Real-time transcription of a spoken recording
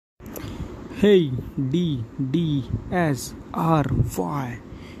Hey, DDSRY.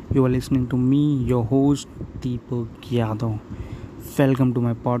 You are listening to me, your host, Deepak Yadav. Welcome to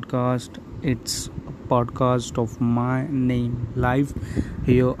my podcast. It's a podcast of my name, Life.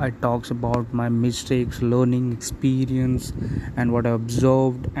 Here I talks about my mistakes, learning experience, and what I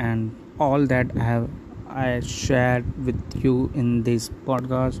observed, and all that I shared with you in this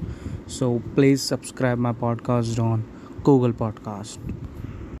podcast. So please subscribe my podcast on Google Podcast.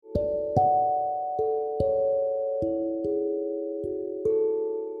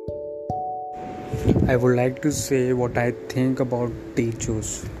 I would like to say what I think about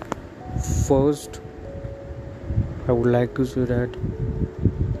teachers. First, I would like to say that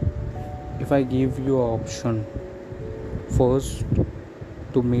if I give you an option, first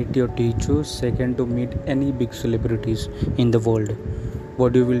to meet your teachers, second to meet any big celebrities in the world,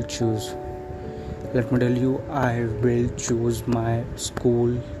 what you will choose? Let me tell you, I will choose my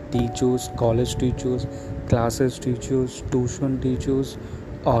school teachers, college teachers, classes teachers, tuition teachers,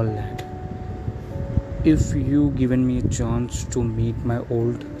 all that. If you given me a chance to meet my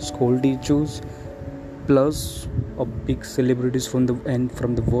old school teachers plus a big celebrities from the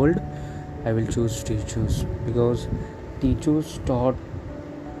world, I will choose teachers because teachers taught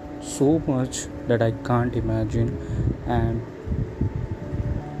so much that I can't imagine, and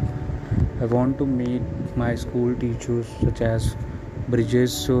I want to meet my school teachers such as Brijesh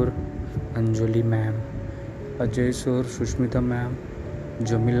sir, Anjali ma'am, Ajay sir, Sushmita ma'am,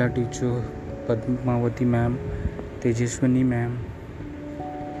 Jamila teacher, Padmavati ma'am, Tejaswini ma'am,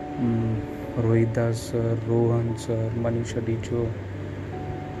 Rohit Das sir, Rohan sir, Manisha teacher,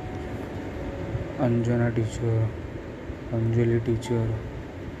 Anjana teacher, Anjali teacher,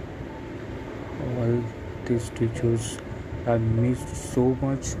 all these teachers I missed so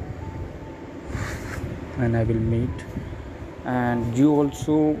much, and I will meet. And you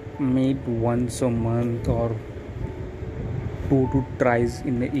also meet once a month or two to thrice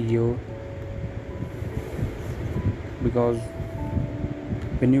in a year, because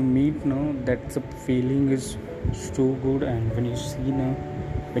when you meet now, that's a feeling is so good. And when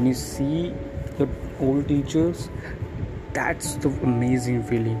you see your old teachers, that's the amazing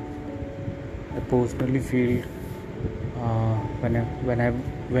feeling. I personally feel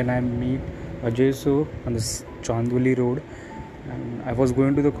when I meet Ajay sir on this Chandwali road, and I was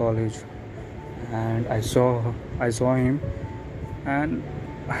going to the college, and I saw him, and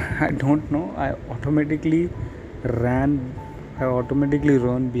I don't know, ran I automatically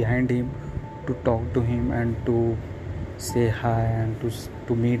run behind him to talk to him and to say hi and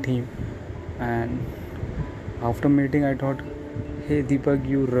to meet him. And after meeting, I thought, hey Deepak,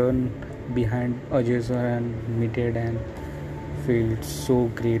 you run behind Ajay sir and meted, and feel so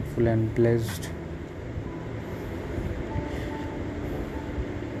grateful and blessed.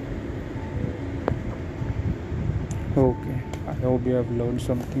 Okay, I hope you have learned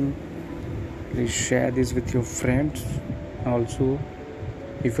something. Please share this with your friends. Also,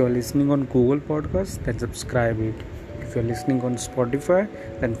 if you are listening on Google Podcast, then subscribe it. If you are listening on Spotify,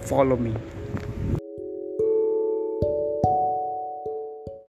 then follow me.